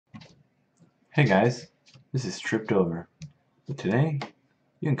Hey guys, this is Tripped Over, but today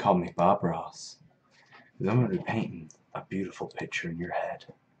you can call me Bob Ross, because I'm going to be painting a beautiful picture in your head.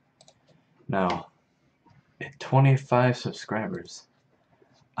 Now, at 25 subscribers,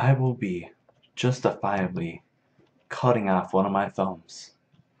 I will be justifiably cutting off one of my thumbs.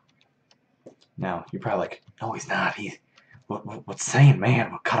 Now, you're probably like, no he's not, what sane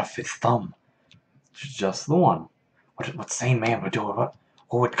man would cut off his thumb? Just the one. What sane man would do it?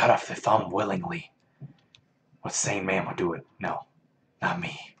 Who would cut off their thumb willingly? What sane man would do it? No, not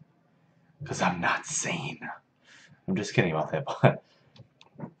me. Because I'm not sane. I'm just kidding about that, but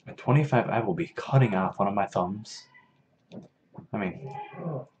at 25 I will be cutting off one of my thumbs. I mean,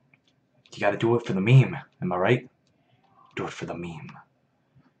 you gotta do it for the meme, am I right? Do it for the meme.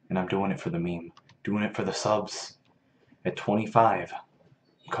 And I'm doing it for the meme. Doing it for the subs. At 25,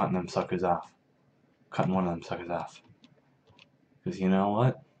 I'm cutting them suckers off. Cutting one of them suckers off. Because you know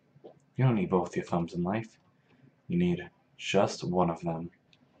what? You don't need both your thumbs in life. You need just one of them.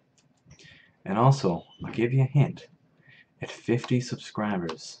 And also, I'll give you a hint. At 50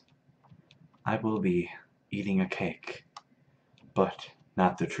 subscribers, I will be eating a cake. But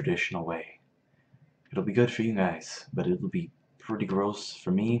not the traditional way. It'll be good for you guys, but it'll be pretty gross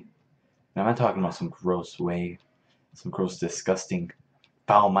for me. And I'm not talking about some gross way, some gross, disgusting,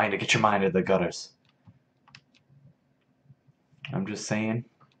 foul-minded, get your mind out of the gutters. I'm just saying,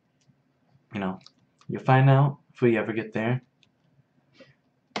 you'll find out if we ever get there.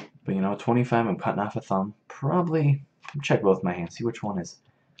 But 25, I'm cutting off a thumb. Probably, check both my hands, see which one is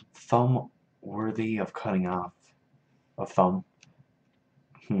thumb worthy of cutting off a thumb.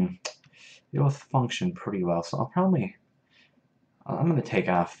 They both function pretty well, so I'm gonna take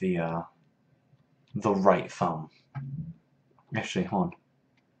off the right thumb. Actually, hold on.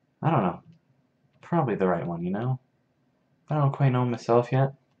 I don't know. Probably the right one, I don't quite know myself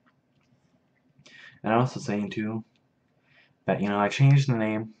yet. And I'm also saying, too, that, I changed the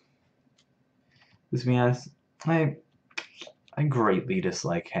name. To be honest, I greatly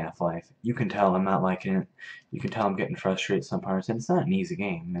dislike Half-Life. You can tell I'm not liking it. You can tell I'm getting frustrated some parts, and it's not an easy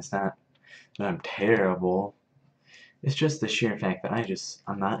game. It's not that I'm terrible. It's just the sheer fact that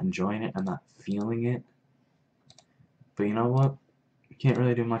I'm not enjoying it. I'm not feeling it. But you know what? Can't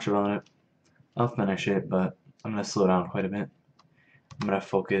really do much about it. I'll finish it, but I'm going to slow down quite a bit. I'm going to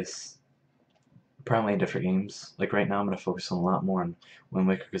focus probably in different games. Like right now I'm going to focus a lot more on Wind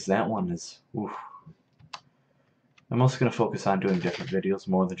Waker because that one is, oof. I'm also going to focus on doing different videos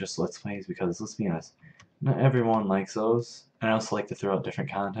more than just Let's Plays because, let's be honest, not everyone likes those. And I also like to throw out different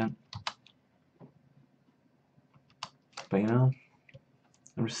content. But I'm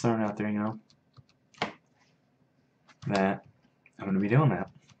just throwing out there, that I'm going to be doing that.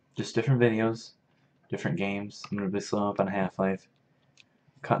 Just different videos, different games. I'm going to be slowing up on Half-Life.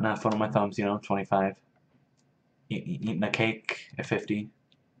 Cutting off one of my thumbs, 25. Eating a cake at 50.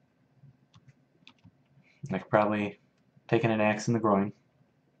 Like probably taking an axe in the groin.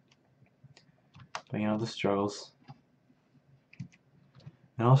 But the struggles.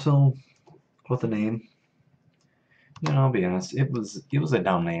 And also with the name, I'll be honest, it was a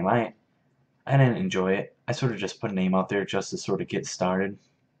dumb name. I didn't enjoy it. I sort of just put a name out there just to sort of get started.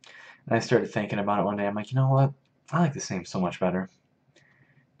 And I started thinking about it one day. I'm like, you know what? I like this name so much better.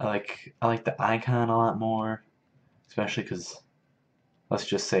 I like the icon a lot more, especially because let's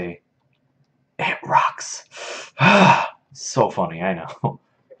just say it rocks. So funny, I know.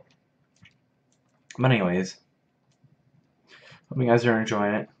 But anyways, hope you guys are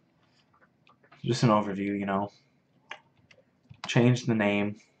enjoying it. Just an overview, Change the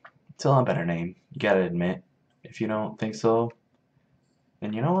name. It's a lot better name. You gotta admit. If you don't think so,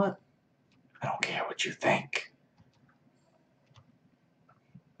 then you know what? I don't care what you think.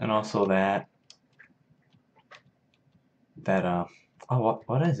 And also oh,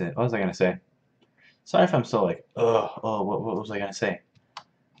 what is it? What was I gonna say? Sorry if I'm still like, ugh, oh, what was I gonna say?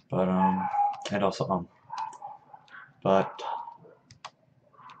 But, and also, but,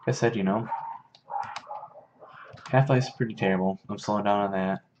 like I said, Half-Life's pretty terrible. I'm slowing down on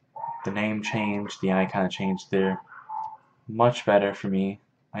that. The name changed, the icon changed. They're much better for me.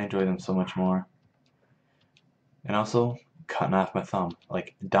 I enjoy them so much more. And also, cutting off my thumb.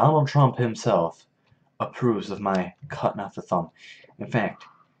 Like, Donald Trump himself approves of my cutting off the thumb. In fact,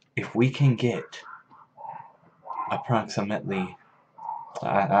 if we can get approximately,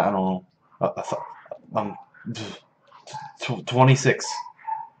 I don't know, 26,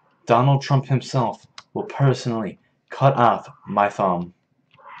 Donald Trump himself will personally cut off my thumb.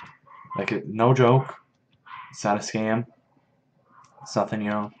 Like, no joke. It's not a scam. It's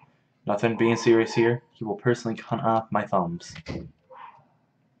nothing, nothing being serious here. He will personally cut off my thumbs.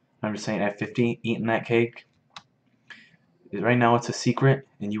 I'm just saying, at 50, eating that cake. Right now it's a secret,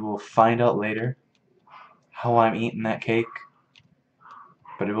 and you will find out later how I'm eating that cake.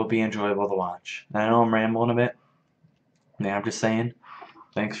 But it will be enjoyable to watch. And I know I'm rambling a bit. Yeah, I'm just saying.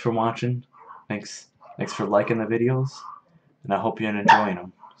 Thanks for watching. Thanks for liking the videos. And I hope you're enjoying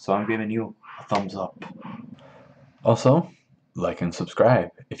them. So I'm giving you a thumbs up. Also, like and subscribe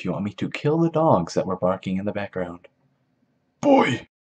if you want me to kill the dogs that were barking in the background. Boy!